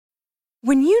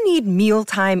When you need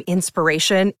mealtime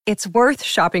inspiration, it's worth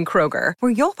shopping Kroger,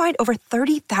 where you'll find over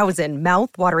 30,000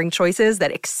 mouth-watering choices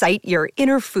that excite your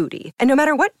inner foodie. And no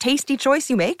matter what tasty choice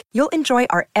you make, you'll enjoy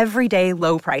our everyday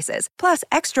low prices, plus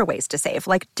extra ways to save,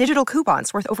 like digital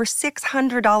coupons worth over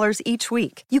 $600 each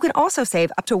week. You can also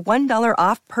save up to $1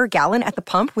 off per gallon at the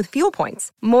pump with fuel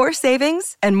points. More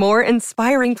savings and more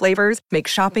inspiring flavors make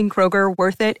shopping Kroger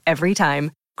worth it every time.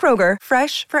 Kroger,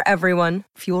 fresh for everyone.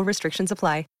 Fuel restrictions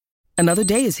apply. Another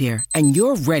day is here, and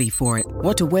you're ready for it.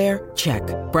 What to wear? Check.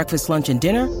 Breakfast, lunch, and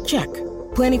dinner? Check.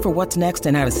 Planning for what's next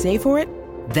and how to save for it?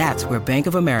 That's where Bank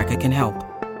of America can help.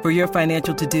 For your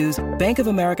financial to-dos, Bank of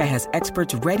America has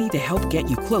experts ready to help get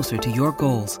you closer to your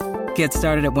goals. Get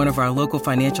started at one of our local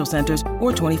financial centers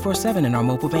or 24/7 in our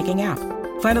mobile banking app.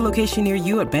 Find a location near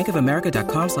you at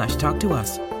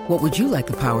bankofamerica.com/talktous. What would you like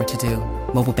the power to do?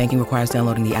 Mobile banking requires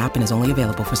downloading the app and is only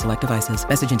available for select devices.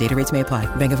 Message and data rates may apply.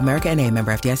 Bank of America N.A.,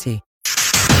 member FDIC.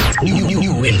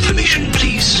 New information,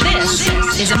 please. This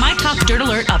is a My Talk Dirt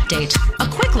Alert update. A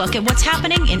quick look at what's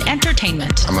happening in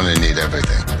entertainment. I'm going to need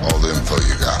everything. All the info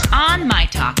you got. On My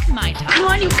Talk. Come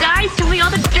on, you guys. Tell me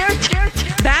all the dirt.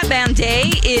 Batman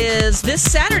Day is this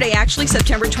Saturday, actually,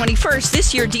 September 21st.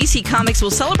 This year, DC Comics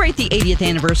will celebrate the 80th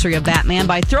anniversary of Batman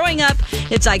by throwing up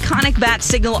its iconic bat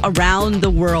signal around the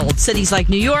world. Cities like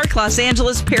New York, Los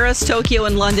Angeles, Paris, Tokyo,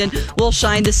 and London will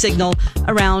shine the signal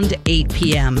around 8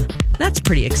 p.m. That's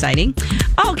pretty exciting.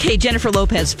 Okay, Jennifer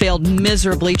Lopez failed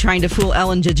miserably trying to fool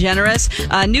Ellen DeGeneres.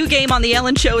 A new game on The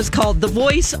Ellen Show is called The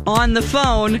Voice on the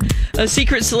Phone. A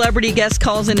secret celebrity guest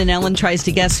calls in and Ellen tries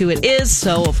to guess who it is.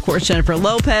 So, of course, Jennifer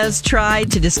Lopez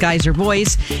tried to disguise her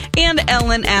voice. And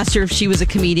Ellen asked her if she was a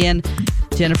comedian.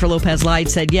 Jennifer Lopez lied,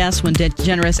 said yes. When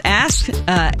DeGeneres asked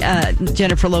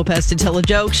Jennifer Lopez to tell a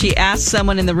joke, she asked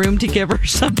someone in the room to give her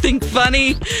something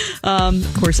funny. Of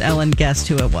course, Ellen guessed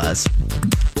who it was.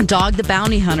 Dog the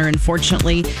Bounty Hunter.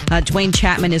 Unfortunately, Dwayne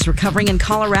Chapman is recovering in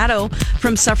Colorado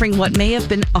from suffering what may have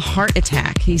been a heart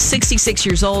attack. He's 66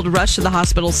 years old, rushed to the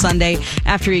hospital Sunday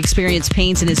after he experienced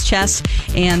pains in his chest,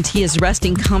 and he is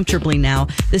resting comfortably now.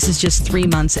 This is just 3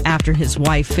 months after his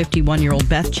wife, 51-year-old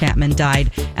Beth Chapman, died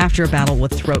after a battle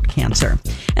with throat cancer.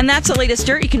 And that's the latest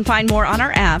dirt. You can find more on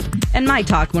our app and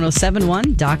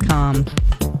mytalk1071.com.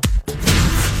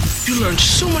 You learned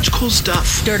so much cool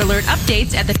stuff. Dirt Alert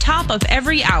updates at the top of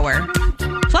every hour.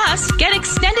 Plus, get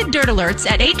extended Dirt Alerts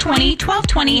at 8:20,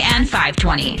 12:20, and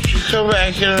 5:20. Come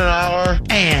back in an hour.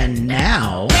 And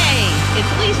now... Hey,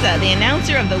 it's Lisa, the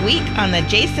announcer of the week on the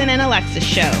Jason and Alexis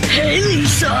show. Hey,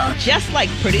 Lisa. Just like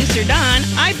producer Don,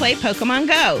 I play Pokemon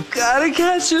Go. Gotta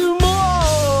catch 'em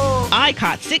all. I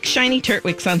caught 6 shiny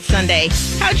Turtwicks on Sunday.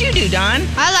 How'd you do, Don?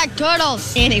 I like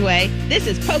turtles. Anyway, this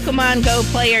is Pokemon Go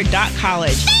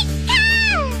Player.College.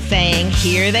 Saying,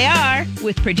 here they are,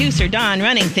 with producer Don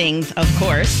running things, of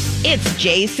course. It's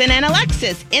Jason and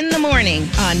Alexis in the morning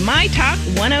on My Talk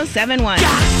 1071.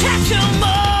 Catch 'em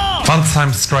all. One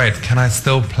time straight, can I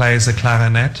still play the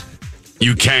clarinet?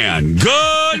 You can.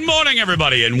 Good morning,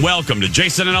 everybody, and welcome to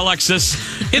Jason and Alexis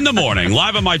in the morning,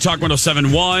 live on My Talk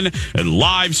 1071 and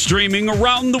live streaming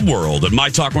around the world at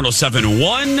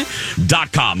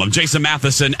MyTalk1071.com. I'm Jason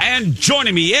Matheson, and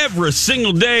joining me every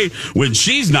single day when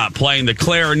she's not playing the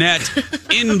clarinet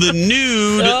in the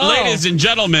nude, ladies and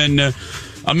gentlemen,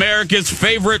 America's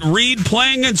favorite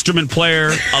reed-playing instrument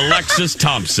player, Alexis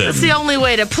Thompson. That's the only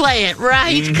way to play it,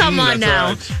 right? Come on now.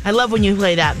 Right. I love when you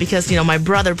play that because, you know, my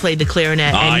brother played the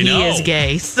clarinet and he is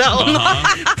gay. So,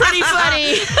 pretty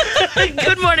funny.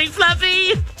 Good morning,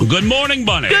 Fluffy. Good morning,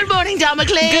 Bunny. Good morning, Don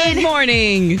McLean. Good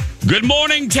morning. Good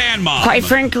morning, Tan Mom. Quite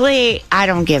frankly, I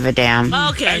don't give a damn.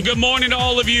 Okay. And good morning to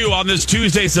all of you on this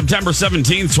Tuesday, September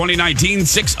 17th, 2019,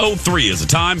 6:03 is the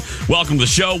time. Welcome to the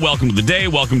show. Welcome to the day.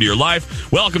 Welcome to your life.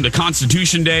 Welcome to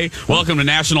Constitution Day. Welcome to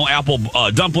National Apple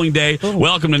Dumpling Day.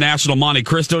 Welcome to National Monte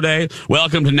Cristo Day.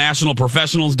 Welcome to National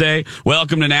Professionals Day.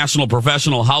 Welcome to National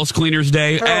Professional House Cleaners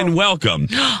Day. And welcome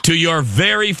to your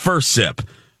very first sip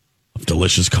of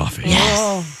delicious coffee.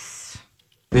 Yes.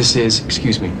 This is,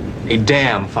 excuse me, a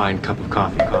damn fine cup of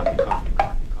coffee.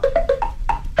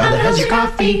 How the hell's your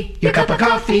coffee? Your cup of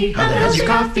coffee? How the hell's your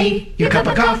coffee? Your cup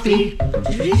of coffee?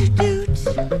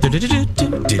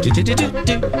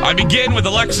 I begin with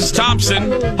Alexis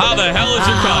Thompson. How the hell is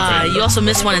your coffee? You also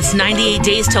missed one. It's 98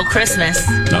 days till Christmas.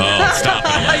 Oh, stop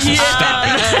it, Alexis. Stop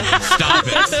it.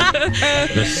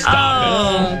 Just stop it.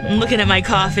 I'm looking at my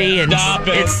coffee and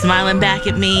it's smiling back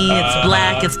at me. It's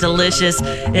black. It's delicious.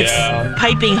 It's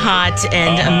piping hot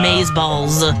and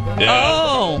amazeballs. Yeah.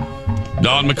 Oh.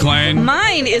 Dawn McClain?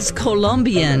 Mine is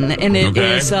Colombian, and it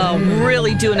is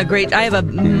really doing a great... I have a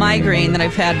migraine that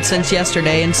I've had since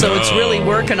yesterday, and so it's really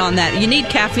working on that. You need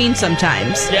caffeine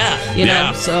sometimes. Yeah. You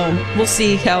know, so we'll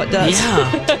see how it does.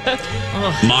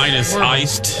 Yeah. Mine is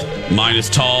iced. Mine is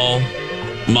tall.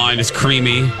 Mine is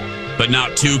creamy, but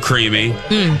not too creamy.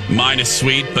 Mine is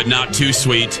sweet, but not too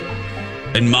sweet.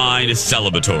 And mine is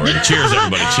celebratory. Cheers,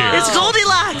 everybody. Cheers. It's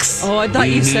Goldilocks. Oh, I thought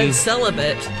you said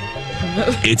celibate.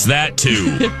 It's that,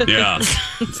 too. Yeah,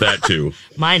 it's that, too.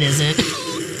 Mine isn't.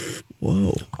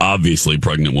 Whoa. Obviously,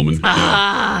 pregnant woman.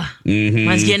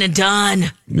 Mine's getting it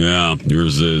done. Yeah,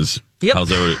 yours is. Yep.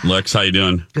 How's everybody? Lex, how you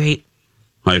doing? Great.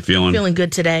 How you feeling? Feeling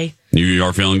good today. You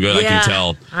are feeling good? Yeah, I can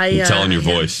tell. I can tell in your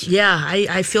voice. Yeah,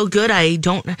 I feel good. I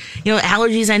don't...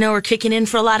 allergies I know are kicking in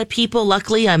for a lot of people.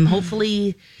 Luckily, I'm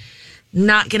hopefully...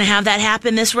 not going to have that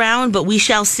happen this round, but we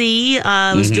shall see.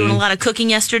 I was doing a lot of cooking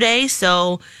yesterday,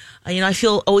 so I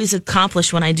feel always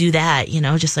accomplished when I do that.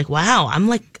 Just like, wow,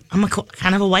 I'm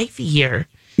kind of a wifey here.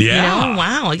 Yeah.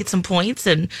 Wow, I get some points,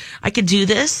 and I could do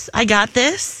this. I got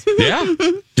this. Yeah.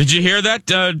 Did you hear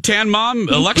that, Tan Mom?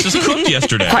 Alexis cooked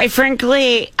yesterday. Quite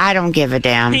frankly, I don't give a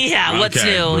damn. Yeah, what's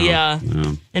Okay. new? Well, yeah.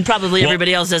 And probably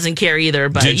everybody else doesn't care either,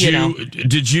 but Did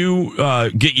you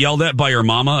get yelled at by your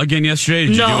mama again yesterday?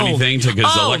 Did you do anything?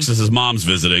 Because Alexis's mom's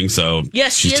visiting, so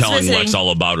yes, she's telling visiting. Lex all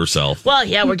about herself. Well,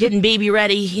 yeah, we're getting baby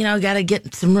ready. Got to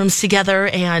get some rooms together,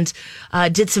 and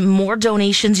did some more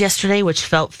donations yesterday, which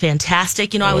felt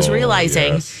fantastic. I was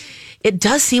realizing it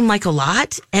does seem like a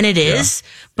lot, and it is,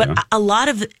 but a lot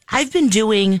of I've been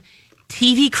doing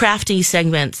TV crafting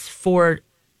segments for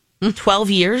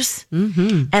 12 years,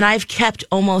 and I've kept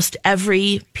almost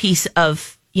every piece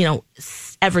of,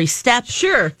 every step,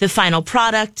 the final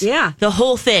product, the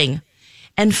whole thing.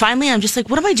 And finally, I'm just like,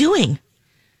 what am I doing?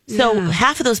 So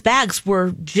half of those bags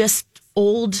were just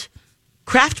old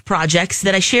craft projects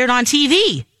that I shared on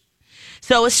TV.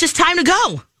 So it's just time to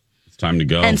go. It's time to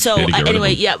go. And so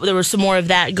anyway, there was some more of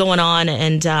that going on.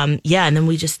 And and then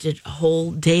we just did a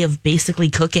whole day of basically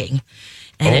cooking.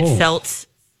 And it felt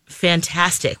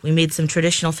fantastic. We made some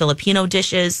traditional Filipino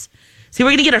dishes. See,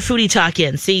 we're going to get our foodie talk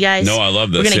in. See, you guys? No, I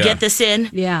love this. We're going to get this in.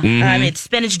 Yeah. I made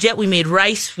spinach dip. We made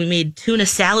rice. We made tuna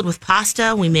salad with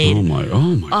pasta. We made... Oh,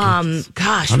 my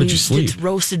gosh. How did you sleep? Did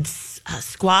roasted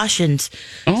squash and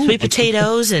sweet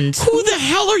potatoes and... Who the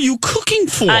hell are you cooking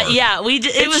for? We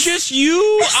did. It was just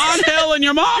you, Angel, and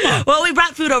your mama. Well, we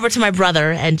brought food over to my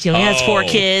brother, and he has 4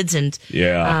 kids, and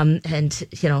Jess, what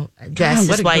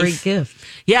his a wife. great gift.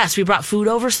 Yes, we brought food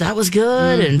over, so that was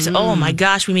good. And oh my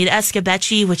gosh, we made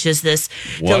escabeche, which is this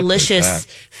delicious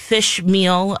fish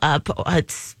meal.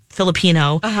 It's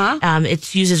Filipino.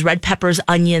 It uses red peppers,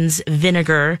 onions,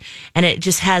 vinegar, and it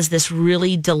just has this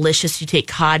really delicious. You take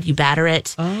cod, you batter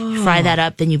it, you fry that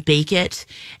up, then you bake it,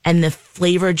 and the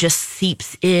flavor just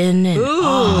seeps in.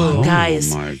 And,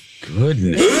 guys, oh my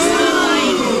goodness.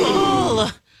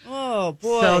 Oh,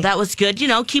 boy. So that was good,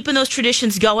 keeping those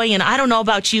traditions going. And I don't know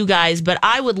about you guys, but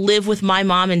I would live with my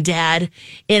mom and dad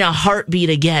in a heartbeat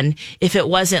again if it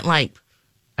wasn't like,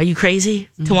 are you crazy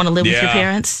to want to live with your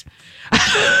parents?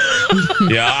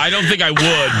 I don't think I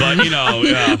would, but,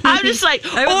 I'm just like...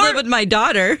 I would live with my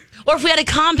daughter. Or if we had a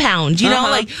compound,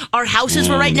 like our houses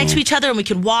were right next to each other and we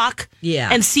could walk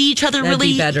and see each other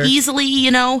really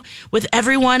easily, with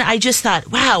everyone. I just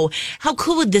thought, wow, how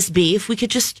cool would this be if we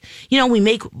could just,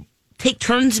 we take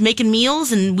turns making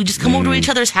meals and we just come over to each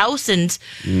other's house and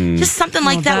just something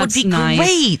like that would be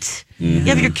great. You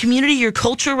have your community, your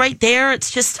culture right there.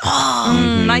 It's just,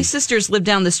 My sisters live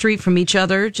down the street from each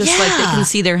other, just like they can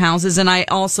see their houses. And I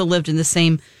also lived in the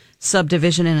same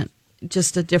subdivision in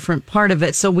just a different part of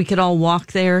it. So we could all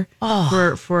walk there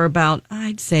for about,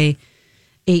 I'd say,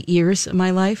 8 years of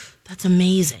my life. That's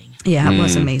amazing. Yeah, it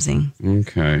was amazing.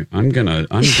 Okay. I'm gonna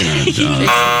Jason,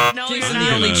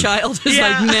 the only child, is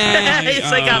like, nah. It's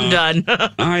like, I'm done.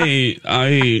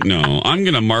 No, I'm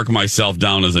gonna mark myself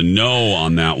down as a no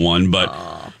on that one, but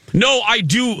no, I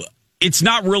do. It's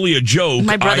not really a joke.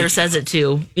 My brother says it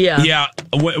too. Yeah. Yeah.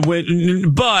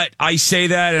 But I say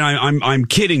that and I'm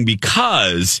kidding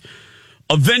because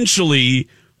eventually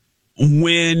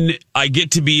when I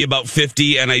get to be about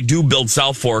 50 and I do build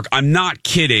South Fork, I'm not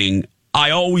kidding.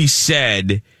 I always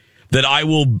said that I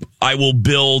will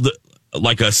build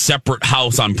like a separate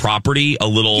house on property,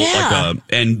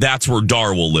 and that's where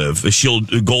Dar will live. She'll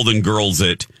Golden Girls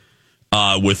it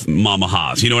with Mama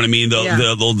Haas. You know what I mean?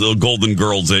 The Golden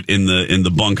Girls it in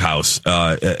the bunkhouse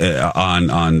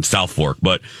on South Fork,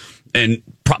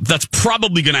 that's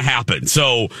probably going to happen.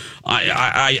 So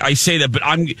I say that, but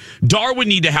Dar would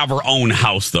need to have her own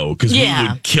house though, because we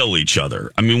would kill each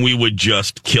other. I mean, we would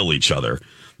just kill each other.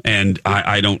 And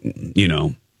I don't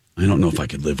know if I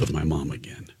could live with my mom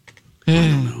again. I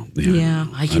don't know. Yeah,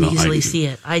 I can easily see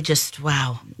it. I just,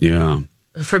 wow. Yeah.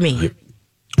 For me.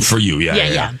 For you, yeah.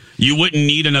 Yeah. You wouldn't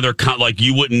need another,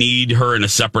 you wouldn't need her in a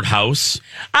separate house?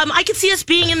 I could see us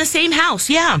being in the same house,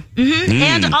 yeah. Mm-hmm.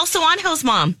 And also on house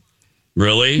mom.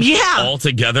 Really? Yeah. All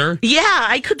together? Yeah,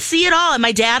 I could see it all. And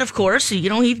my dad, of course,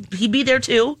 he'd be there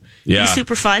too. Yeah. He's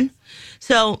super fun.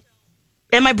 So,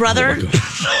 and my brother.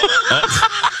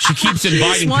 She keeps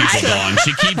inviting people on.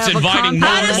 She keeps inviting more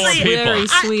and more people. Very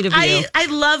sweet of you. I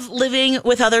love living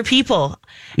with other people.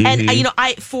 And, and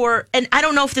I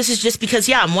don't know if this is just because,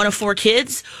 I'm one of 4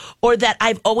 kids, or that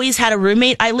I've always had a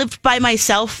roommate. I lived by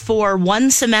myself for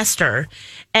 1 semester,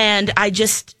 and I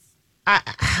did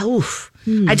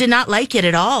not like it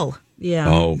at all. Yeah.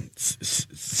 Oh.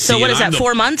 So what is that,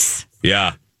 4 months?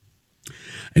 Yeah.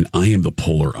 And I am the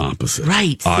polar opposite.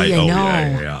 Right. I know.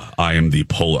 Yeah. I am the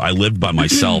polar. I lived by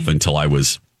myself until I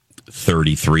was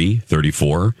 33,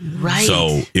 34. Right.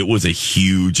 So it was a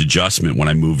huge adjustment when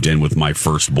I moved in with my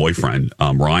first boyfriend,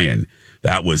 Ryan.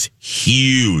 That was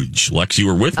huge. Lex, you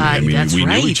were with me. I mean, we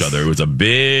knew each other. It was a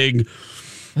big...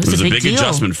 It was a big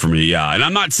adjustment for me, yeah. And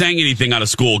I'm not saying anything out of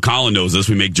school. Colin knows this.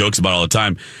 We make jokes about it all the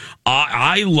time.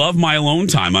 I love my alone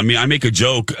time. I mean, I make a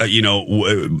joke,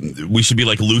 we should be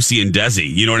like Lucy and Desi,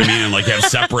 you know what I mean? And like have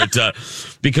separate,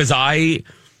 because I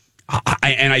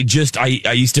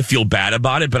used to feel bad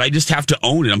about it, but I just have to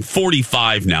own it. I'm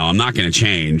 45 now. I'm not going to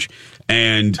change.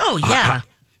 And know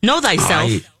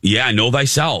thyself. Know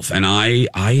thyself. And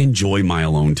I enjoy my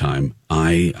alone time.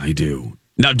 I do.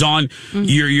 Now, Dawn, are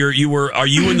you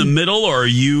in the middle, or are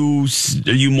you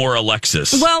more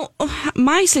Alexis? Well,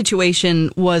 my situation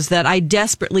was that I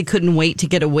desperately couldn't wait to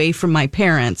get away from my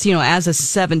parents, as a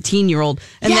 17-year-old.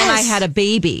 And then I had a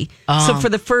baby. So for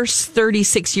the first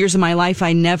 36 years of my life,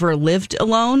 I never lived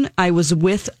alone. I was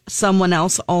with someone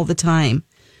else all the time.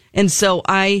 And so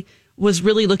I was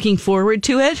really looking forward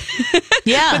to it.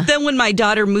 Yeah. But then when my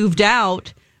daughter moved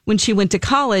out, when she went to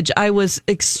college, I was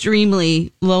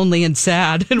extremely lonely and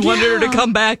sad and wanted her to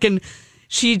come back. And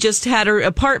she just had her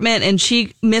apartment, and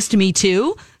she missed me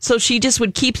too. So she just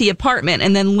would keep the apartment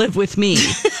and then live with me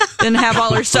and have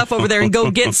all her stuff over there and go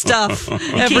get stuff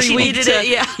every week.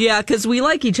 Yeah, because we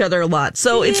like each other a lot.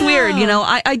 So it's weird.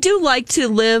 I do like to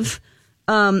live.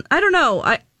 I don't know.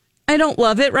 I don't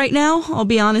love it right now. I'll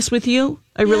be honest with you.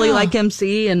 I really like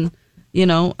MC, and,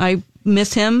 I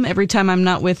miss him every time I'm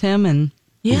not with him. And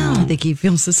I think he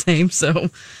feels the same.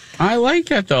 So I like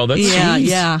that, though. That's sweet.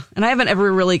 Yeah. And I haven't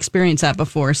ever really experienced that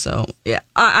before. So,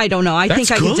 I don't know. I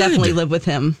think I could definitely live with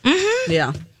him. Mm-hmm.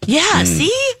 Yeah. Yeah,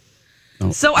 see?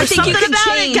 So I think you can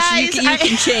change. Guys. You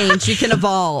can change. You can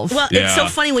evolve. Well, it's so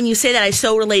funny when you say that. I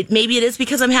so relate. Maybe it is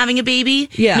because I'm having a baby.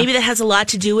 Yeah. Maybe that has a lot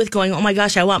to do with going, oh my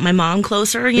gosh, I want my mom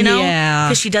closer, Yeah.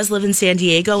 Because she does live in San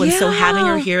Diego. And so having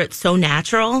her here, it's so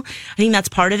natural. I think that's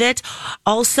part of it.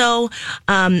 Also,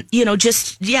 to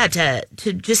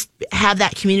just have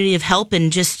that community of help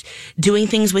and just doing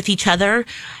things with each other.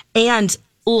 And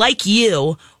like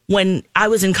you, when I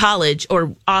was in college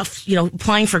or off,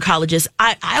 applying for colleges,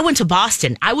 I went to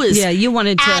Boston. I was you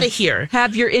wanted to out of here.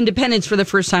 Have your independence for the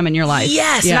first time in your life.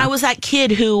 Yes, and I was that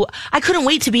kid who I couldn't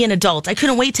wait to be an adult. I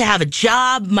couldn't wait to have a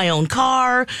job, my own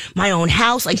car, my own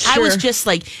house. Like I was just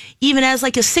like, even as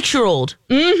like a 6-year-old,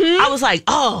 I was like,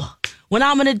 when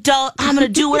I'm an adult, I'm going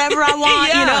to do whatever I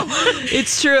want,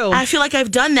 It's true. I feel like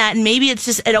I've done that, and maybe it's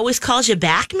just, it always calls you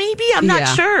back, maybe? I'm not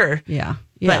sure. Yeah.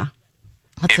 But,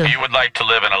 if you would like to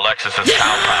live in Alexis's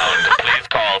compound, please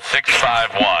call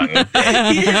 651.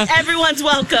 Everyone's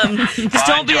welcome. Just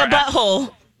don't be a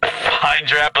butthole. Find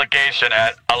your application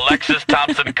at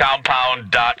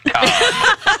alexisthompsoncompound.com.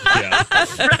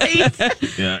 Right?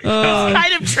 Yeah.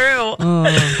 Kind of true.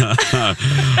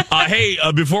 Hey,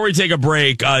 before we take a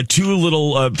break, 2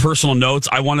 little personal notes.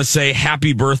 I want to say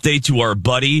happy birthday to our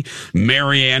buddy,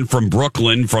 Marianne from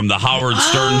Brooklyn from the Howard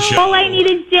Stern Show. All I need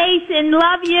is Jason.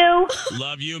 Love you.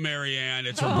 Love you, Marianne.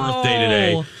 It's her birthday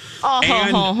today.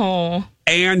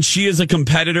 And she is a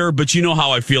competitor, but you know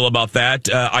how I feel about that.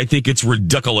 I think it's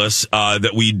ridiculous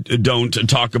that we don't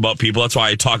talk about people. That's why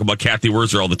I talk about Kathy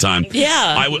Wurzer all the time.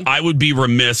 Yeah. I would be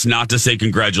remiss not to say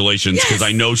congratulations, because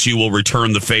I know she will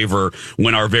return the favor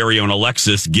when our very own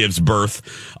Alexis gives birth.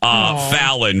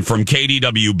 Fallon from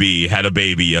KDWB had a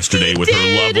baby yesterday with her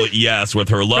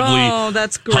lovely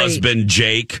that's great. husband,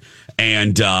 Jake.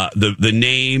 And the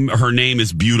name, her name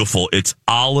is beautiful. It's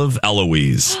Olive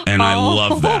Eloise, and I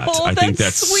love that. I think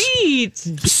that's sweet,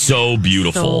 so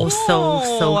beautiful,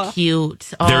 so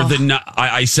cute. They're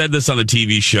I said this on the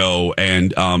TV show,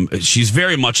 and she's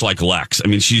very much like Lex. I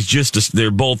mean, she's just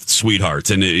they're both sweethearts,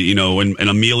 and and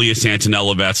Amelia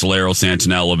Santinella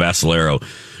Vassalero.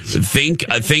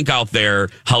 Think out there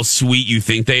how sweet you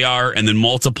think they are, and then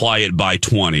multiply it by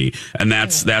 20, and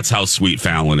that's how sweet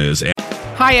Fallon is.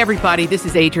 Hi, everybody. This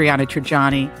is Adriana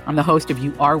Trajani. I'm the host of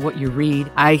You Are What You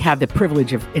Read. I have the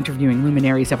privilege of interviewing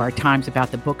luminaries of our times about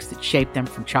the books that shaped them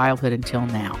from childhood until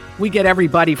now. We get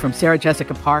everybody from Sarah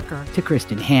Jessica Parker to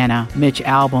Kristen Hanna, Mitch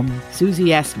Albom, Susie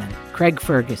Essman, Craig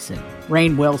Ferguson,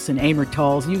 Rainn Wilson, Amor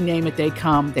Tolls, you name it, they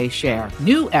come, they share.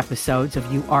 New episodes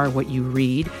of You Are What You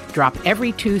Read drop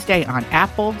every Tuesday on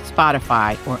Apple,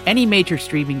 Spotify, or any major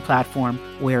streaming platform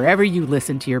wherever you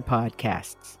listen to your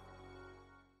podcasts.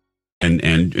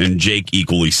 And Jake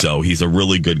equally so. He's a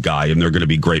really good guy, and they're going to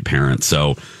be great parents.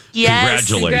 So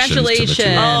congratulations. To the two.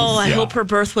 I hope her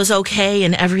birth was okay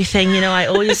and everything. I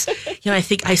always, I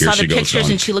think I saw the pictures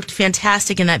and she looked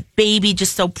fantastic, and that baby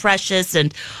just so precious.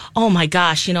 And oh my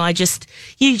gosh, you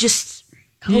just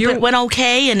hope it went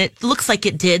okay, and it looks like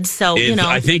it did. So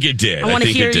I think it did. I want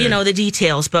to hear the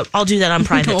details, but I'll do that on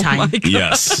private time.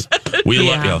 Yes, we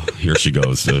love you. Here she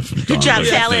goes. Good job,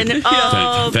 Fallon.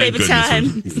 Baby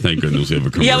time. Thank goodness we have a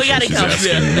commercial. Yeah, we got to go.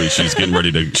 She's getting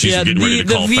ready to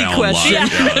call Fallon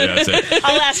live.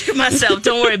 I'll ask her myself.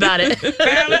 Don't worry about it.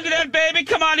 Fallon, look at that baby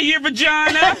come out of your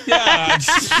vagina. Yeah,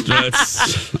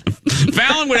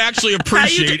 Fallon would actually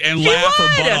appreciate and laugh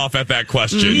her butt off at that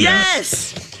question.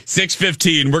 Yes.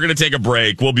 6:15. We're going to take a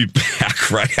break. We'll be back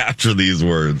right after these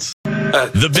words.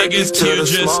 The biggest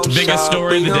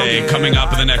story of the day coming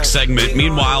up in the next segment.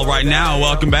 Meanwhile, right now,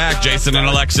 welcome back, Jason and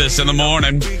Alexis in the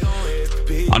morning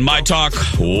on My Talk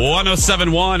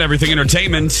 107.1, Everything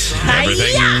Entertainment.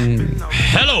 Everything.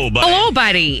 Hello, buddy. Hello,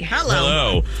 buddy.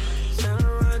 Hello.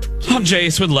 I'm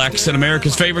Jace with Lex and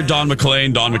America's favorite Don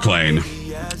McClain.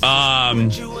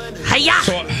 Hiya.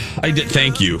 So I did.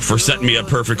 Thank you for setting me up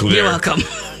perfectly there. You're welcome.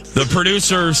 The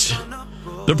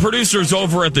producers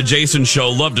over at the Jason Show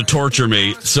love to torture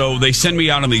me, so they send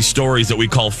me out on these stories that we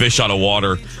call fish out of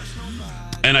water.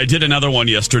 And I did another one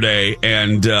yesterday,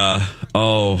 and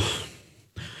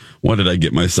what did I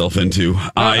get myself into?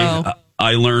 I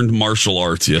learned martial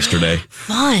arts yesterday.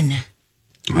 Fun.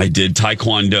 I did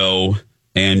taekwondo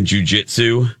and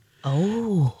jiu-jitsu.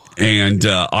 Oh. And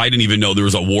I didn't even know there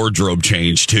was a wardrobe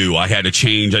change, too. I had to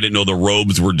change. I didn't know the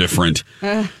robes were different.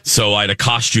 So I had a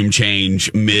costume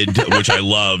change which I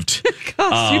loved.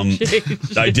 Change.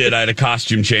 I did. I had a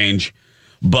costume change.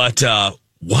 But,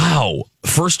 wow.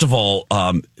 First of all,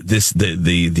 the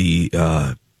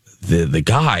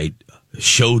guy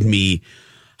showed me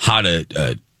how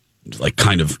to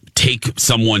kind of take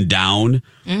someone down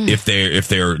if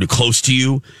they're close to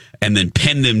you, and then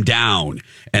pin them down,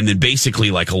 and then basically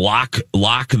lock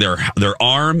their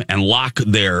arm and lock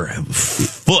their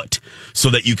foot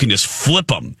so that you can just flip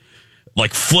them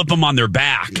on their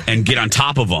back and get on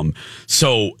top of them.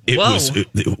 So it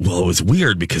was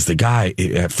weird because the guy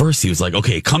at first he was like,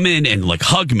 "Okay, come in and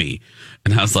hug me."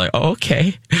 And I was like, "Oh,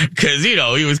 okay," because he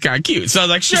was kind of cute. So I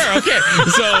was like, "Sure, okay."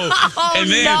 So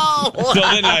then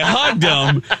I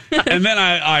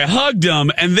hugged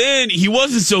him, and then he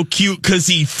wasn't so cute because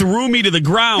he threw me to the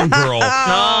ground, girl.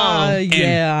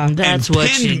 That's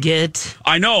what you get.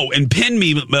 I know, and pinned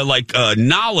me like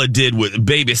Nala did with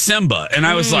baby Simba, and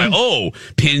I was like, "Oh,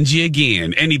 pinned you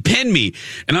again," and he pinned me,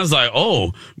 and I was like,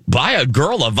 "Oh." Buy a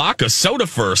girl a vodka soda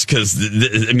first, because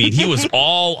he was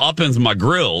all up in my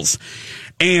grills,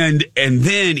 and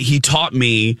then he taught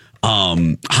me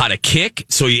how to kick.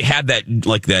 So he had the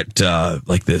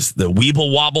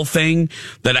weeble wobble thing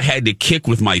that I had to kick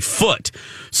with my foot.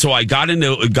 So I got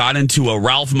into a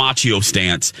Ralph Macchio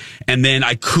stance, and then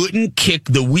I couldn't kick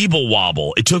the weeble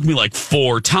wobble. It took me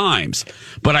 4 times,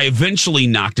 but I eventually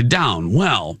knocked it down.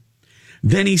 Well,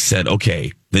 then he said,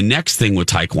 "Okay, the next thing with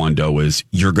Taekwondo is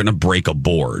you're going to break a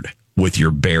board with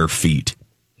your bare feet."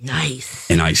 Nice.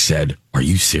 And I said, "Are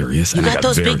you serious?" You got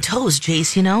those big toes,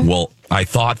 Jace, Well, I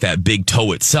thought that big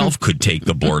toe itself could take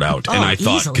the board out. And I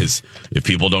thought, because if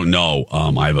people don't know,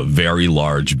 I have a very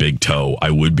large big toe. I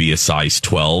would be a size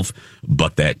 12,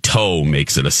 but that toe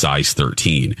makes it a size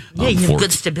 13. Yeah, you have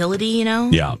good stability,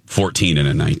 Yeah, 14 in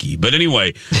a Nike. But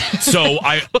anyway, so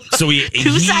he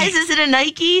two sizes in a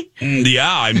Nike?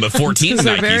 Yeah, I'm a 14 in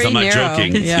Nikes. I'm not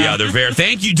joking. Yeah, they're very.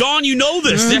 Thank you, Dawn. You know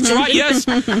this. That's right. Yes,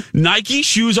 Nike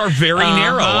shoes are very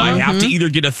narrow. I have to either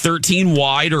get a 13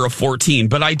 wide or a 14.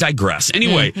 But I digress. Yes.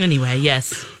 Anyway. Anyway,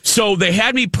 yes. So they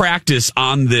had me practice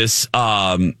on this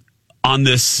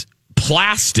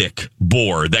plastic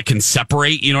board that can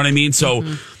separate. You know what I mean? So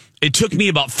it took me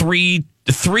about three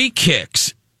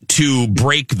kicks to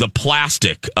break the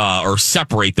plastic or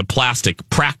separate the plastic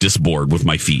practice board with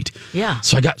my feet. Yeah.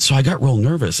 So I got real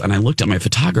nervous, and I looked at my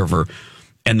photographer,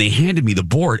 and they handed me the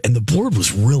board, and the board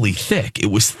was really thick. It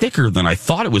was thicker than I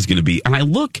thought it was going to be. And I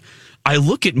look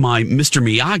at my Mr.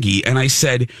 Miyagi, and I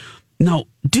said, "No,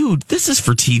 dude, this is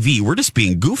for TV. We're just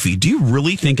being goofy. Do you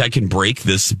really think I can break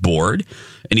this board?"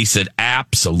 And he said,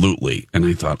 "Absolutely." And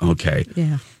I thought, okay.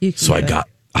 Yeah. So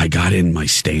I got in my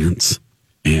stance,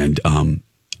 and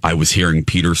I was hearing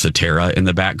Peter Cetera in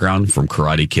the background from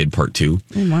Karate Kid Part 2.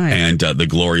 Oh my. And The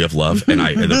Glory of Love, and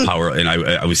the power, and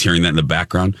I was hearing that in the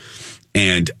background.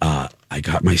 And I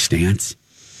got my stance.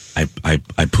 I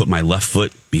put my left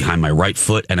foot behind my right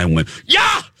foot, and I went,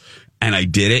 yeah! And I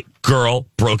did it. Girl,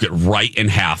 broke it right in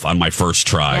half on my first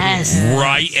try. Yes.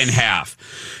 Right in half.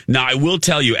 Now, I will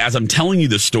tell you, as I'm telling you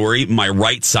the story, my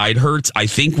right side hurts. I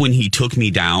think when he took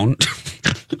me down,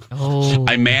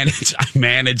 I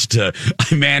managed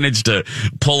to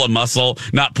pull a muscle,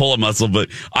 not pull a muscle, but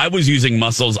I was using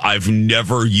muscles I've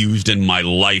never used in my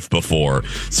life before.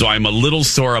 So I'm a little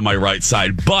sore on my right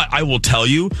side, but I will tell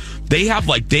you, they have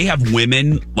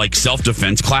women like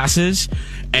self-defense classes,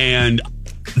 and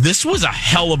this was a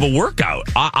hell of a workout.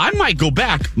 I might go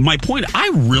back. My point,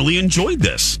 I really enjoyed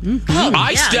this.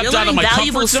 I stepped out of my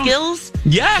comfort zone. Skills.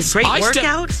 Yes. Great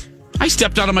workout. I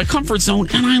stepped out of my comfort zone,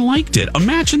 and I liked it.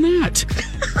 Imagine that.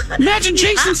 Imagine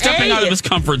Jason stepping out of his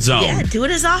comfort zone. Yeah, do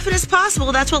it as often as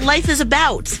possible. That's what life is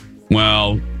about.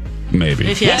 Well, maybe.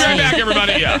 If you We'll be ask right me. back,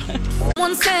 everybody. Yeah.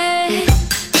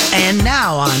 And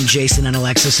now on Jason and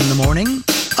Alexis in the Morning,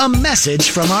 a message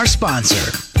from our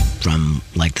sponsor from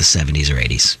like the 70s or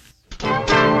 80s.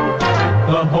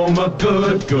 The home of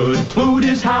good food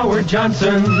is Howard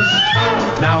Johnson's.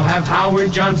 Now have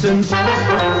Howard Johnson's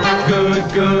good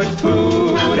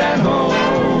food at home.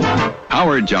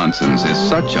 Howard Johnson's is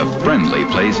such a friendly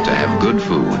place to have good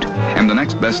food. And the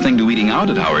next best thing to eating out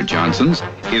at Howard Johnson's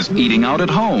is eating out at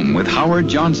home with Howard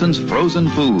Johnson's frozen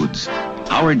foods.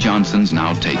 Howard Johnson's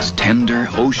now takes tender,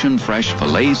 ocean-fresh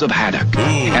fillets of haddock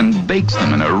and bakes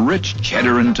them in a rich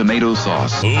cheddar and tomato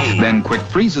sauce, then quick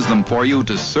freezes them for you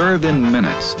to serve in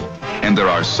minutes. And there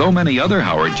are so many other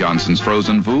Howard Johnson's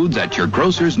frozen foods at your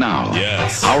grocers now.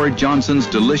 Yes. Howard Johnson's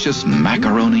delicious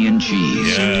macaroni and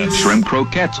cheese, shrimp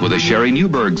croquettes with a Sherry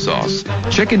Newberg sauce,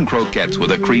 chicken croquettes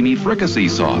with a creamy fricassee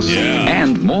sauce,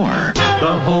 and more.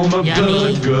 The home of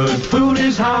good food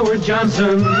is Howard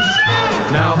Johnson's.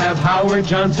 Now have Howard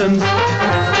Johnson's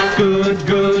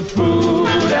good food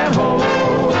at home.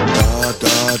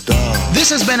 This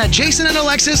has been a Jason and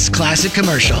Alexis classic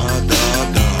commercial.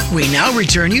 We now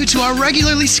return you to our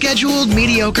regularly scheduled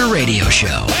mediocre radio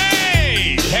show.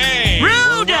 Hey!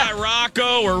 Rude! We're right,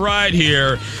 Rocco. We're right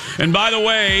here. And by the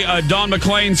way, Don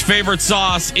McLean's favorite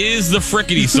sauce is the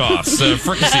frickety sauce.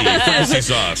 Fricassee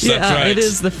sauce. Yeah, That's right. it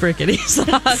is the frickety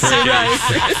sauce.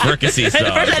 Fricassee sauce.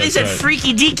 I thought he said That's right.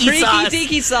 freaky deaky sauce. Freaky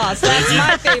deaky sauce. That's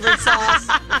my favorite sauce.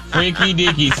 Freaky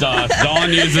deaky sauce.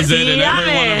 Dawn uses it in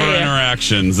every one of her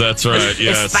interactions. That's right.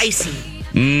 Yes. It's spicy.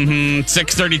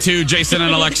 6:32, Jason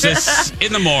and Alexis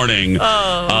in the morning.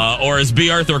 Or as B.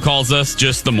 Arthur calls us,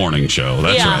 just the morning show.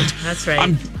 That's right. That's right.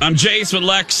 I'm Jace with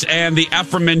Lex and the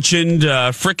aforementioned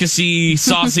fricassee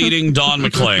sauce-eating Dawn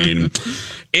McLean.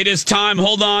 It is time,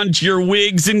 hold on to your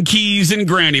wigs and keys and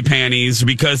granny panties,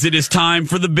 because it is time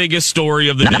for the biggest story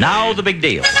of the day. Now the big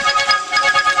deal.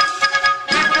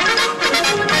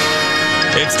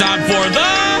 It's time for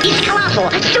the... It's colossal.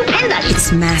 It's stupendous.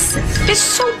 It's massive. It's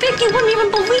so big you wouldn't even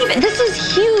believe it. This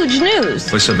is huge news.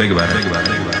 What's so big about it?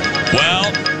 Well,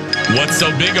 what's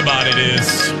so big about it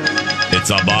is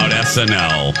it's about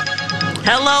SNL.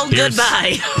 Hello,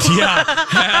 goodbye. Yeah.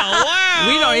 Hello.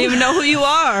 We don't even know who you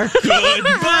are. Goodbye.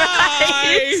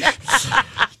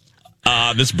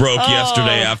 This broke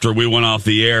yesterday after we went off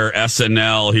the air.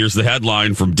 SNL, here's the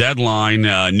headline from Deadline.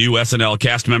 New SNL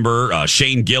cast member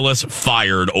Shane Gillis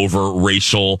fired over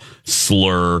racial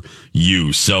slur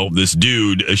use. So this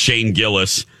dude, Shane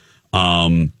Gillis,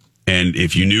 and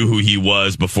if you knew who he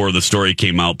was before the story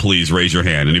came out, please raise your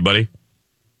hand. Anybody?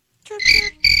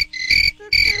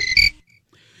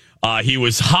 He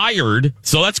was hired,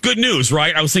 so that's good news,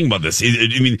 right? I was thinking about this.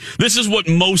 I mean, this is what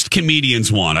most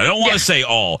comedians want. I don't want to say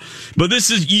all, but this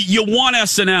is, you want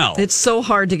SNL. It's so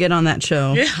hard to get on that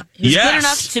show. Yeah. He's good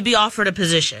enough to be offered a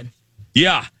position.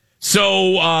 Yeah.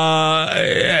 So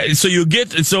here's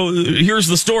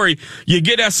the story. You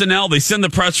get SNL, they send the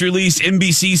press release,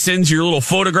 NBC sends your little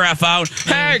photograph out.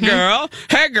 Hey girl,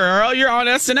 you're on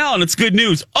SNL, and it's good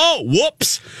news. Oh,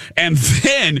 whoops. And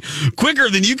then, quicker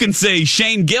than you can say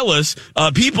Shane Gillis,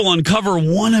 people uncover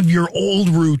one of your old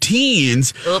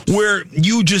routines where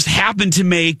you just happen to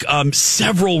make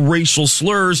several racial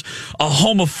slurs, a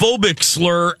homophobic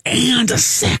slur, and a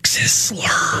sexist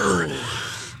slur.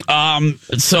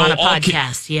 So on a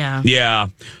podcast, yeah.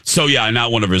 So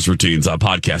not one of his routines. A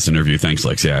podcast interview. Thanks,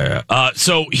 Lex. Yeah.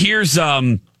 So here's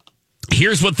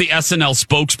what the SNL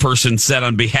spokesperson said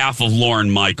on behalf of Lorne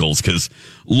Michaels, because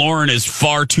Lauren is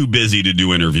far too busy to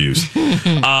do interviews.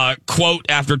 Quote,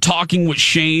 after talking with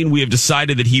Shane, we have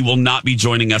decided that he will not be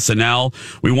joining SNL.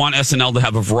 We want SNL to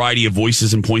have a variety of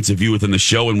voices and points of view within the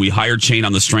show, and we hired Shane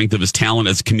on the strength of his talent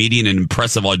as a comedian and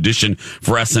impressive audition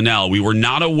for SNL. We were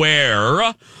not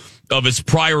aware of his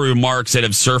prior remarks that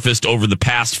have surfaced over the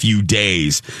past few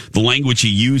days. The language he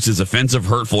used is offensive,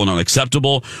 hurtful, and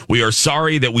unacceptable. We are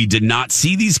sorry that we did not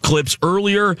see these clips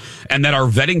earlier and that our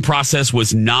vetting process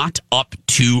was not up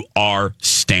to our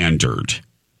standard.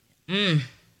 What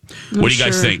do you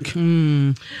guys think?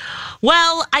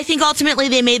 Well, I think ultimately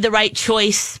they made the right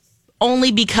choice,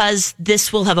 only because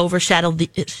this will have overshadowed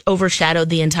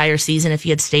the entire season if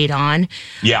he had stayed on.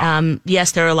 Yeah.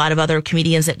 Yes, there are a lot of other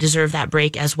comedians that deserve that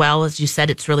break as well. As you said,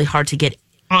 it's really hard to get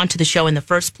onto the show in the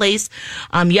first place.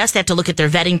 Yes, they have to look at their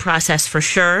vetting process for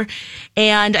sure.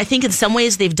 And I think in some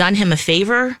ways they've done him a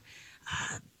favor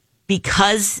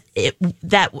because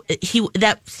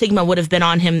that stigma would have been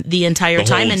on him the entire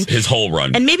time. And his whole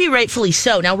run. And maybe rightfully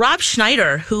so. Now, Rob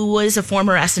Schneider, who was a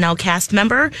former SNL cast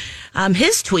member,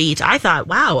 his tweet, I thought,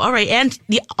 wow, all right. And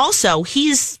also,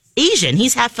 he's Asian.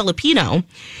 He's half Filipino.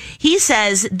 He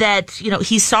says that,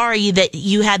 he's sorry that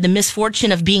you had the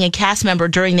misfortune of being a cast member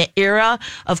during the era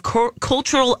of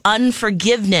cultural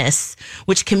unforgiveness,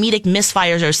 which comedic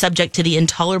misfires are subject to the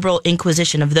intolerable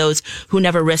inquisition of those who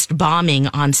never risked bombing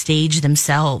on stage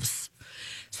themselves.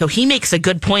 So he makes a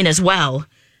good point as well.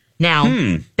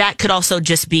 Now, that could also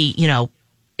just be,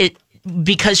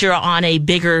 because you're on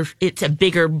it's a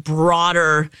bigger,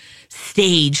 broader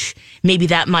stage, maybe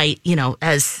that might,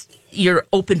 as you're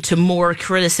open to more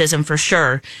criticism for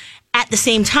sure. At the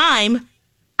same time,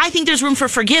 I think there's room for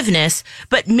forgiveness,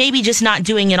 but maybe just not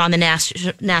doing it on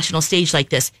the national stage like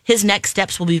this. His next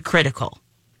steps will be critical.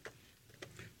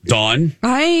 Dawn?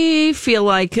 I feel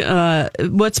like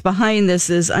what's behind this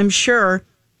is, I'm sure,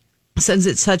 since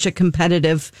it's such a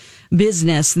competitive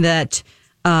business, that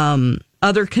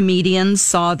other comedians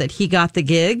saw that he got the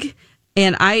gig.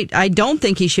 And I don't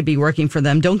think he should be working for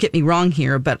them. Don't get me wrong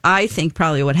here, but I think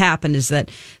probably what happened is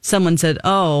that someone said,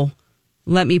 oh,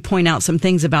 let me point out some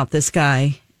things about this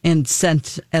guy, and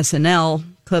sent SNL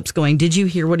clips going, did you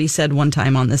hear what he said one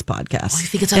time on this podcast? Oh, I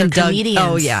think it's other comedians.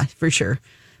 Oh, yeah, for sure.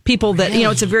 People that,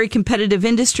 it's a very competitive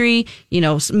industry.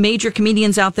 Major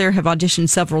comedians out there have auditioned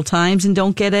several times and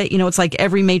don't get it. It's like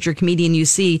every major comedian you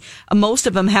see, most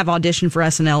of them have auditioned for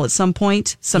SNL at some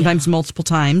point, sometimes multiple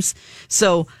times.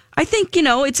 So I think,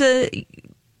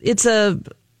 it's a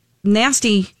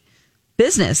nasty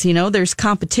business. There's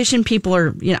competition. People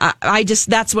are,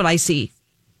 that's what I see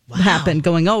happen,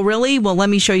 going, oh, really? Well, let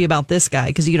me show you about this guy,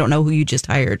 because you don't know who you just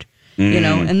hired,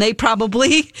 and they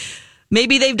probably,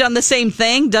 maybe they've done the same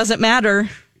thing. Doesn't matter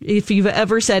if you've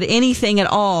ever said anything at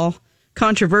all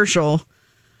controversial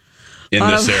in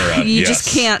this era. You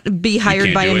just can't be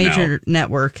hired by a major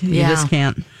network. You just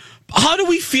can't. How do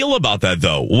we feel about that,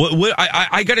 though?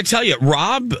 I got to tell you,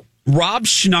 Rob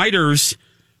Schneider's.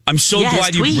 I'm so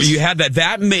glad you had that.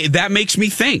 That makes me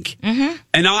think. Mm-hmm.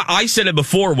 And I said it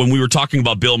before when we were talking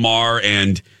about Bill Maher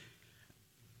and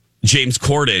James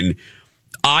Corden.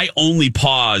 I only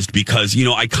paused because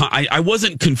I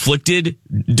wasn't conflicted.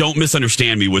 Don't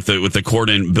misunderstand me with the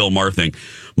Corden Bill Maher thing.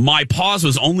 My pause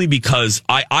was only because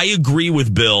I agree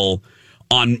with Bill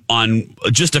on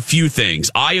just a few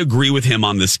things. I agree with him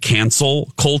on this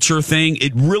cancel culture thing.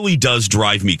 It really does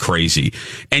drive me crazy.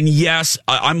 And yes,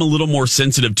 I'm a little more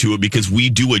sensitive to it because we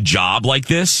do a job like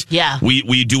this. Yeah.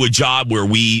 We do a job where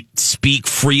we speak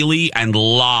freely and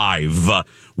live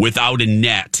without a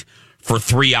net for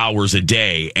 3 hours a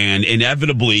day. And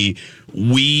inevitably,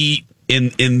 we,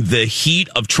 in the heat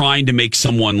of trying to make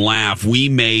someone laugh, we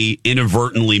may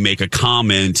inadvertently make a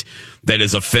comment that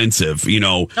is offensive,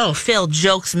 Oh, Phil,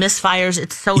 jokes, misfires.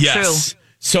 It's so true.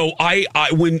 So I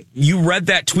when you read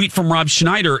that tweet from Rob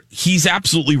Schneider, he's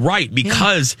absolutely right,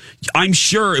 because I'm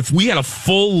sure if we had a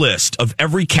full list of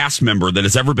every cast member that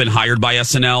has ever been hired by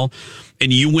SNL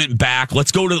and you went back,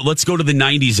 let's go to the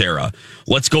 90s era.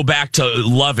 Let's go back to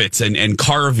Lovitz and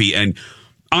Carvey. And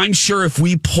I'm sure if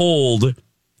we pulled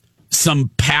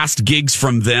some past gigs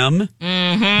from them,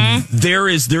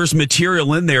 there's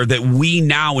material in there that we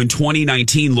now in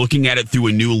 2019, looking at it through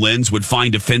a new lens, would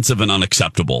find offensive and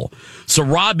unacceptable. So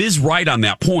Rob is right on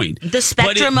that point. The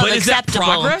spectrum of acceptable. Is that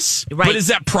progress? Right. But is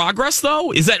that progress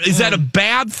though? Is that a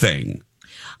bad thing?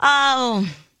 Oh,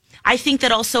 I think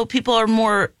that also people are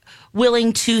more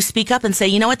willing to speak up and say,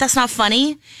 you know what, that's not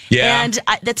funny. Yeah. And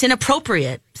that's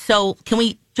inappropriate. So can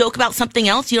we joke about something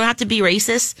else? You don't have to be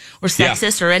racist or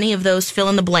sexist or any of those fill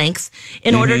in the blanks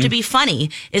in order to be funny.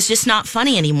 It's just not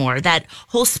funny anymore. That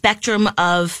whole spectrum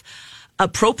of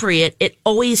appropriate, it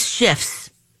always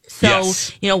shifts. So,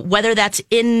 whether that's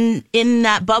in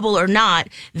that bubble or not,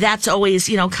 that's always,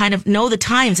 kind of know the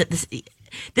times that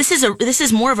this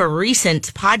is more of a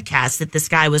recent podcast that this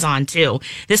guy was on too.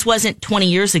 This wasn't 20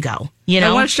 years ago,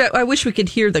 I wish we could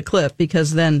hear the clip,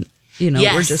 because then,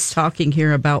 we're just talking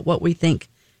here about what we think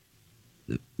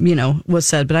was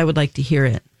said, but I would like to hear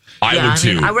it. I would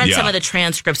too. I read some of the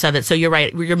transcripts of it, so you're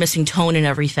right. You're missing tone and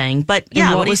everything. But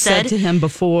what he said to him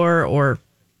before, or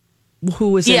who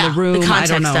was in the room, the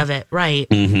context I don't know. of it, right?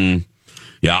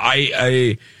 Yeah,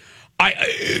 I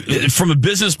from a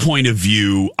business point of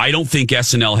view, I don't think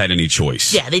SNL had any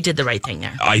choice. Yeah, they did the right thing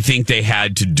there. I think they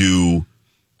had to do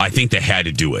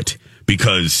it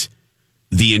because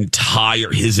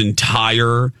his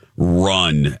entire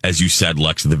run, as you said,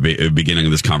 Lex, at the beginning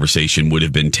of this conversation, would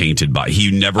have been tainted by. He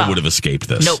never would have escaped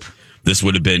this. Nope. This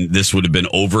would have been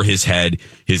over his head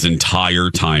his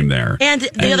entire time there, and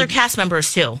the other cast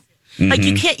members too. Like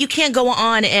you can't go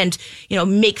on and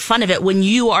make fun of it when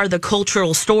you are the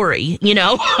cultural story,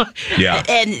 Yeah.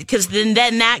 And because then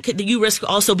that you risk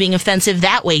also being offensive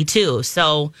that way too.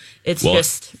 So it's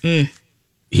just.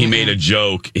 He made a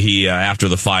joke. He after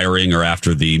the firing or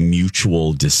after the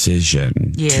mutual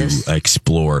decision to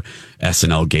explore,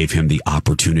 SNL gave him the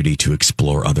opportunity to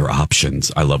explore other options.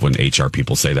 I love when HR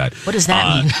people say that. What does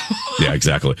that mean? Yeah,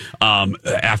 exactly.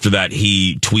 After that,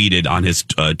 he tweeted on his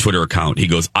Twitter account. He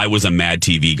goes, "I was a Mad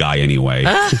TV guy anyway."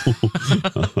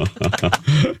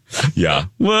 Yeah.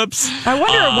 Whoops. I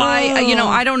wonder why.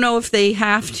 I don't know if they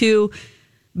have to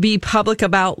be public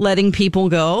about letting people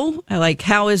go. Like,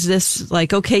 how is this?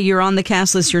 Like, okay, you're on the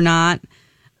cast list, you're not.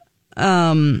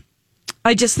 I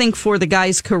just think for the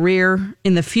guy's career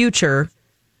in the future,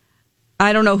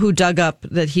 I don't know who dug up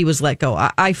that he was let go.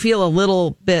 I feel a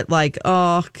little bit like,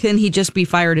 oh, can he just be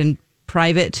fired in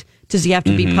private? Does he have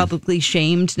to be publicly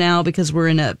shamed now, because we're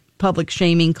in a public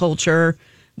shaming culture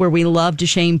where we love to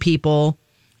shame people?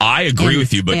 I agree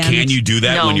with you, but can you do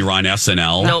that when you're on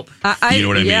SNL? Nope. You know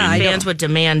what I mean? Fans would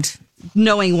demand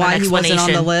knowing why he wasn't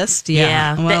on the list.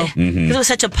 Yeah. Well, because it was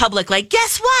such a public, like,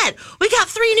 guess what? We got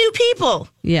 3 new people.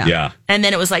 Yeah. And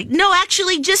then it was like, no,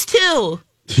 actually, just 2.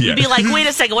 You'd be like, wait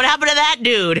a second, what happened to that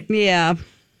dude? Yeah.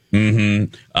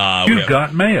 You've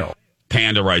got mail.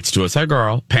 Panda writes to us. Hi,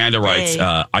 girl. Panda writes,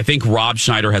 I think Rob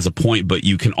Schneider has a point, but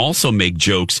you can also make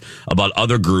jokes about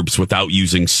other groups without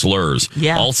using slurs.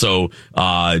 Yeah. Also,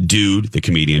 Dude, the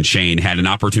comedian Shane, had an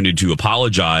opportunity to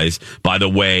apologize. By the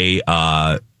way,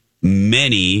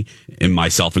 many, and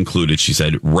myself included, she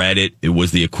said, read it. It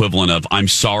was the equivalent of, I'm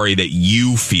sorry that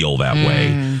you feel that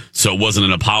way. So it wasn't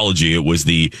an apology. It was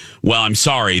I'm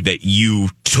sorry that you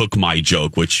took my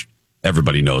joke, which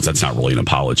everybody knows that's not really an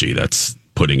apology. That's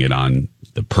putting it on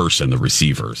the person, the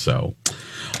receiver. So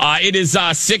it is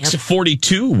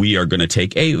 6:42. We are going to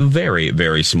take a very,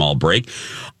 very small break.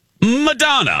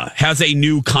 Madonna has a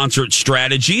new concert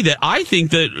strategy that I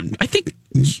think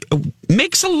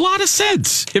makes a lot of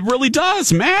sense. It really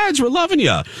does. Madge, we're loving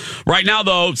you. Right now,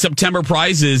 though, September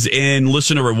prizes in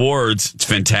listener rewards. It's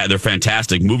they're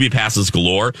fantastic. Movie passes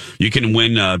galore. You can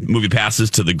win movie passes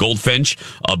to The Goldfinch,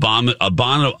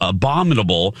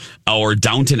 Abominable, or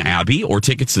Downton Abbey, or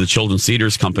tickets to the Children's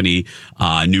Theatres Company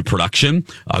new production,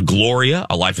 Gloria,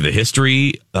 A Life of the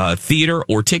History Theater,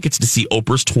 or tickets to see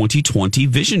Oprah's 2020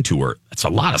 Vision Tour. That's a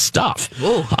lot of stuff.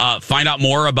 Find out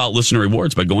more about listener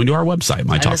rewards by going to our website,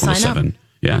 MyTalk107.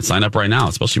 Yeah, sign up right now,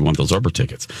 especially if you want those Oprah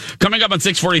tickets. Coming up on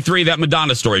 6:43, that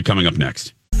Madonna story coming up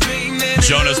next.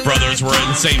 Jonas Brothers were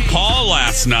in St. Paul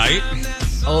last night.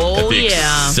 Oh, at the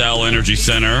Xcel Energy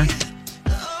Center.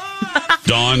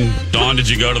 Dawn, did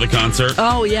you go to the concert?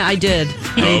 Oh, yeah, I did.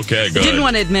 Okay, good. Didn't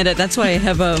want to admit it. That's why I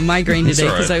have a migraine today,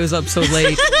 because I was up so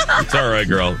late. It's all right,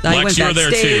 girl. Lex, you were there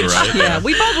too, right? Yeah,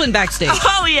 we both went backstage.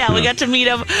 Oh, yeah, we got to meet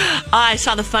him. I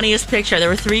saw the funniest picture. There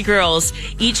were 3 girls.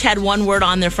 Each had one word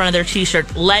on their front of their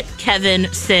T-shirt. Let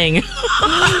Kevin sing.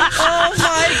 Oh,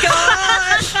 my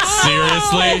gosh.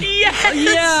 Seriously? Yes.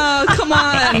 Yeah, come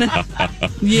on.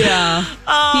 Yeah.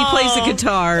 He plays the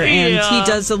guitar and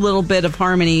he does a little bit of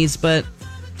harmonies, but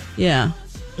yeah.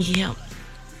 Yeah.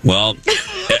 Well,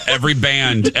 every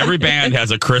band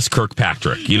has a Chris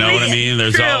Kirkpatrick. You know what I mean?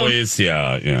 There's always,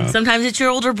 yeah. Sometimes it's your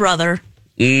older brother.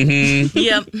 Mm-hmm.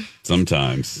 Yep.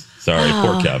 Sometimes. Sorry,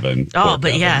 poor Kevin. Poor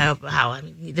Kevin. Yeah. Wow. I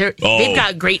mean, they've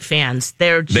got great fans.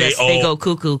 They go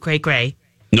cuckoo, cray.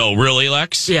 No, really,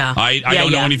 Lex? Yeah. I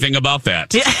don't know anything about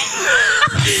that. Yeah.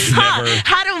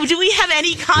 Never. Do we have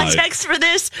any context for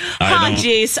this?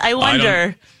 Jace, I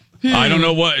wonder. I don't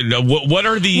know what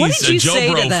are these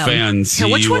Joe Bro fans.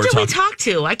 Yeah, which one did we talk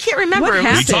to? I can't remember. What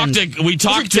happened? We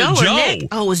talked to Joe.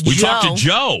 Oh, it was Joe. We talked to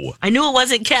Joe. I knew it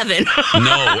wasn't Kevin.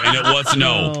 No, and it was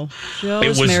no. Joe it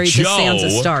was married Joe. to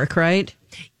Sansa Stark, right?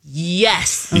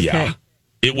 Yes. Okay. Yeah.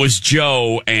 It was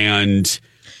Joe, and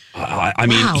I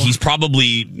mean, he's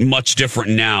probably much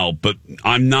different now, but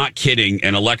I'm not kidding,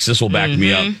 and Alexis will back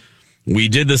me up. We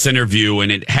did this interview,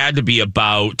 and it had to be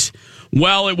about...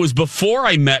 Well, it was before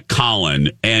I met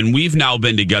Colin, and we've now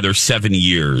been together 7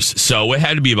 years. So it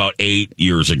had to be about 8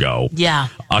 years ago. Yeah.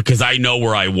 Because I know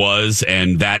where I was,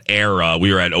 and that era,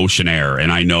 we were at Ocean Air,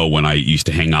 and I know when I used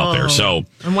to hang out there. So,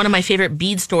 and one of my favorite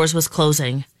bead stores was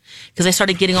closing because I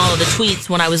started getting all of the tweets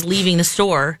when I was leaving the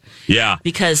store. Yeah.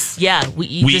 Because, you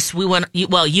went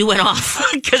off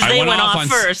because they went off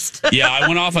first. Yeah, I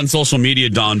went off on social media,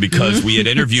 Dawn, because we had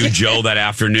interviewed Joe that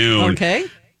afternoon. Okay.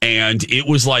 And it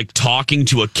was like talking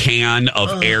to a can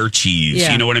of air cheese.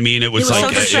 Yeah. You know what I mean? It was so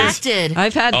like distracted.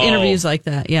 I've had interviews like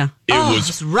that. Yeah. It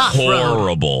was rough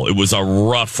horrible. It was a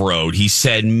rough road. He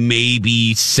said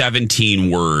maybe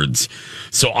 17 words.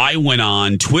 So I went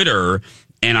on Twitter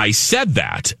and I said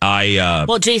that.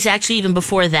 Well, Jace, actually, even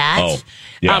before that,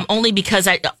 only because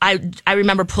I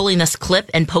remember pulling this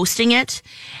clip and posting it.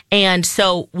 And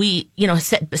so we,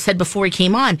 said before he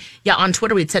came on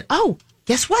Twitter, we had said, oh,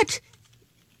 guess what?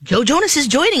 Joe Jonas is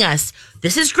joining us.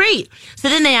 This is great. So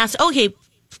then they asked, okay,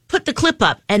 put the clip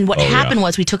up. And what happened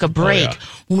was we took a break.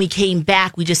 When we came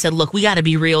back, we just said, look, we got to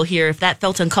be real here. If that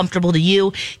felt uncomfortable to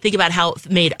you, think about how it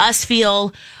made us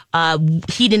feel.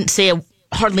 He didn't say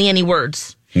hardly any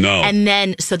words. No. And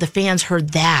then, so the fans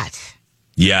heard that.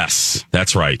 Yes,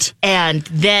 that's right. And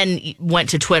then went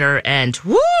to Twitter and,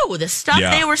 woo, the stuff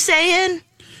they were saying.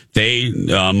 They,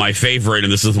 my favorite,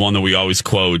 and this is the one that we always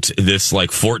quote, this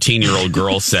 14-year-old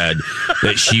girl said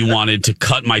that she wanted to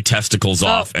cut my testicles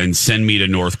off and send me to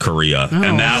North Korea.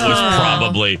 And that was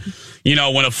probably,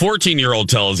 when a 14-year-old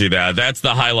tells you that, that's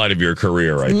the highlight of your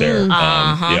career right there.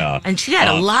 Yeah. And she had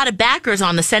a lot of backers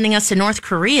on the sending us to North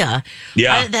Korea.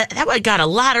 Yeah. That got a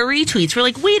lot of retweets. We're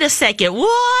like, wait a second,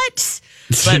 what?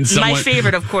 But my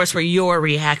favorite, of course, were your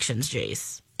reactions,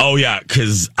 Jace. Oh, yeah,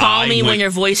 because Call me when your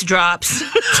voice drops.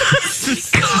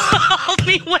 Call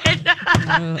me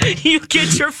when you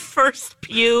get your first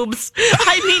pubes.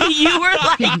 I mean, you were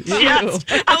like,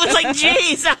 I was like,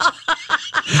 jeez.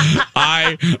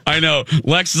 I know.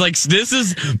 Lex is like, this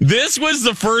was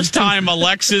the first time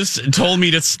Alexis told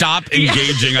me to stop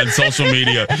engaging on social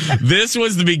media. This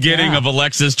was the beginning of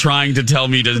Alexis trying to tell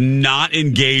me to not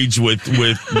engage with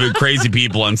crazy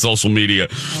people on social media.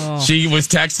 She was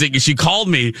texting, she called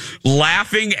me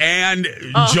laughing and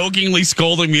jokingly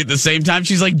scolding me at the same time.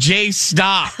 She's like, Jay,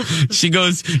 stop. She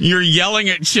goes, you're yelling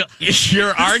at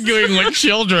you're arguing with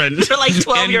children. They're like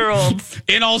 12-year-olds.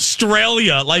 In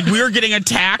Australia. Like, we were getting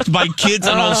attacked by kids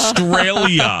in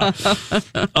Australia.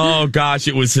 Oh, gosh,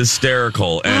 it was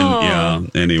hysterical.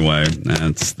 And anyway,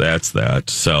 that's that.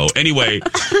 So anyway,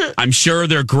 I'm sure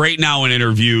they're great now in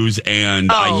interviews,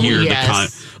 and I hear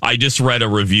I just read a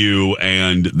review,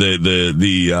 and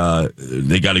they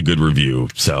got a good review.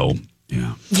 So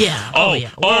yeah.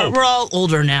 We're all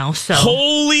older now. So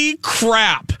holy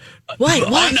crap!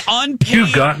 What? Unpaid.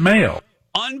 You got mail.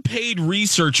 Unpaid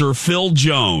researcher Phil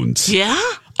Jones. Yeah.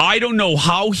 I don't know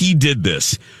how he did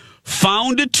this.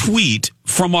 Found a tweet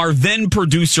from our then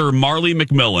producer Marley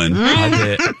McMillan.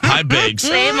 Hi, Biggs.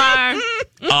 Hey, Mar.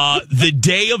 The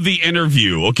day of the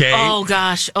interview. Okay. Oh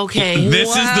gosh. Okay. This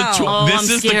is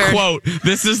the quote.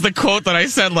 This is the quote that I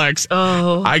said, Lex.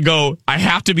 Oh. I go, I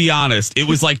have to be honest. It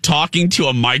was like talking to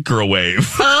a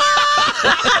microwave.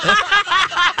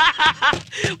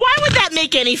 Why would that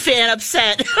make any fan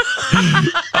upset?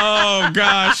 Oh,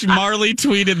 gosh. Marley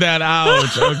tweeted that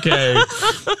out. Okay.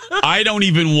 I don't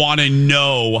even want to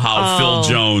know how Phil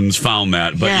Jones found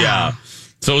that. But yeah.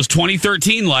 So it was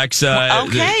 2013, Lex. Okay.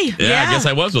 I guess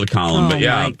I was with Colin. But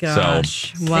yeah. My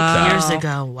gosh. So, wow. 6 years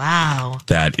ago. Wow.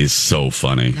 That is so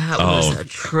funny. That was a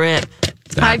trip.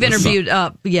 I've interviewed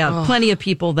plenty of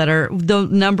people that are the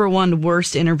number one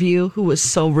worst interview who was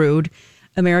so rude.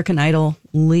 American Idol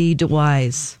Lee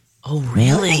DeWise. Oh,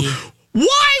 really?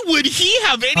 Why would he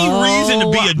have any reason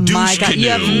to be a douche canoe? You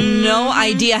have no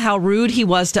idea how rude he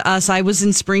was to us. I was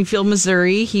in Springfield,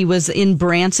 Missouri. He was in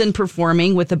Branson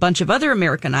performing with a bunch of other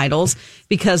American Idols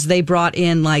because they brought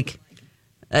in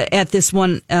at this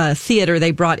one theater,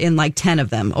 they brought in 10 of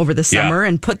them over the summer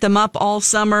and put them up all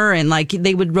summer, and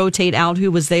they would rotate out who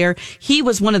was there. He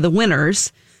was one of the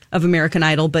winners of American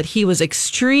Idol, but he was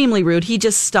extremely rude. He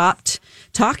just stopped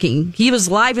talking. He was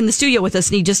live in the studio with us,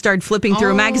 and he just started flipping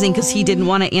through a magazine because he didn't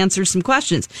want to answer some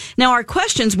questions. Now, our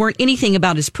questions weren't anything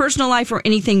about his personal life or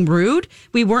anything rude.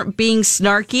 We weren't being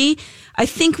snarky. I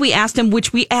think we asked him,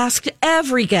 which we asked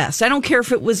every guest. I don't care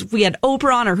if we had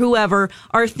Oprah on or whoever.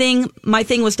 My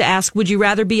thing was to ask, would you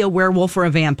rather be a werewolf or a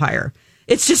vampire?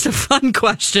 It's just a fun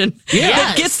question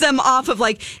that gets them off of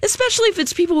especially if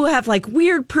it's people who have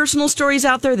weird personal stories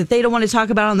out there that they don't want to talk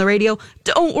about on the radio.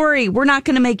 Don't worry, we're not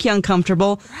going to make you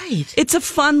uncomfortable. Right. It's a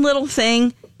fun little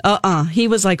thing. He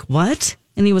was like, what?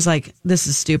 And he was like, this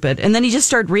is stupid. And then he just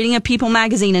started reading a People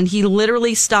magazine, and he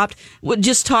literally stopped, would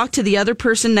just talk to the other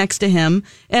person next to him.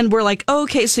 And we're like,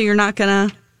 okay, so you're not going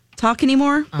to talk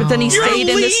anymore? But then he stayed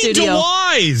in the studio.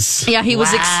 DeWise. Yeah, he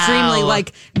was extremely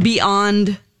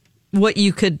beyond what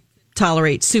you could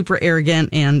tolerate, super arrogant,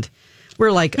 and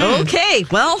we're like, okay,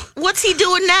 well, what's he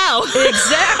doing now?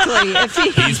 Exactly.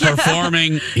 He's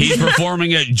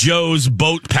performing at Joe's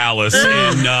Boat Palace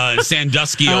in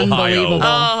Sandusky, Ohio.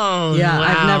 Oh, yeah, wow.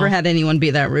 I've never had anyone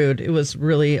be that rude. It was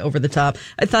really over the top.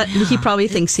 I thought he probably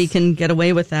thinks he can get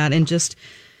away with that, and just,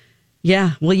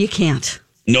 well, you can't.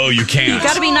 No, you can't. You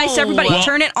got to be nice to everybody. Well,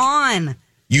 turn it on.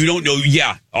 You don't know,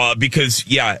 because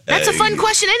that's a fun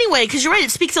question anyway. Because you're right,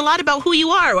 it speaks a lot about who you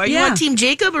are. Are you on Team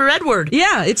Jacob or Edward?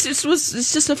 Yeah, it's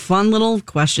just a fun little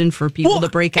question for people to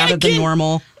break out of the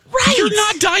normal. Right. You're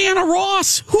not Diana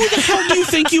Ross. Who the hell do you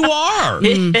think you are?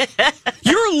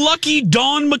 You're lucky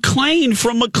Dawn McClain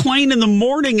from McClain in the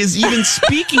Morning is even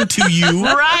speaking to you.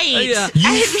 Right. Yeah.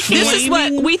 This is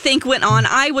what we think went on.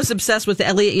 I was obsessed with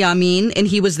Elliot Yamin, and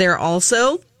he was there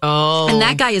also. Oh. And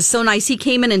that guy is so nice. He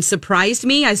came in and surprised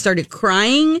me. I started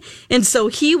crying. And so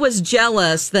he was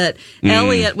jealous that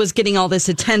Elliot was getting all this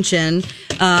attention.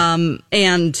 And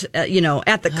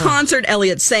at the concert,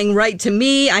 Elliot sang right to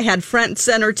me. I had front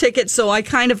center tickets. So I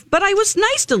but I was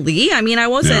nice to Lee. I mean, I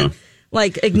wasn't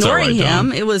ignoring him.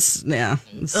 Tom. It was,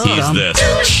 He's this.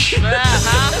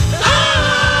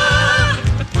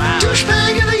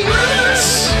 Douchebag of the year.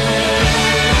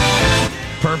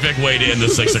 Perfect way to end the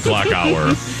 6 o'clock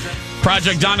hour.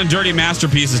 Project Down and Dirty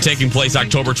Masterpiece is taking place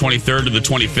October 23rd to the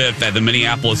 25th at the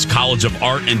Minneapolis College of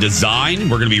Art and Design.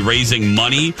 We're going to be raising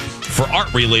money for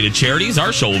art-related charities.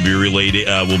 Our show will be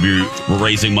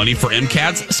raising money for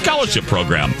MCAT's scholarship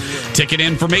program. Ticket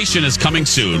information is coming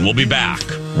soon. We'll be back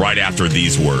right after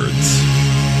these words.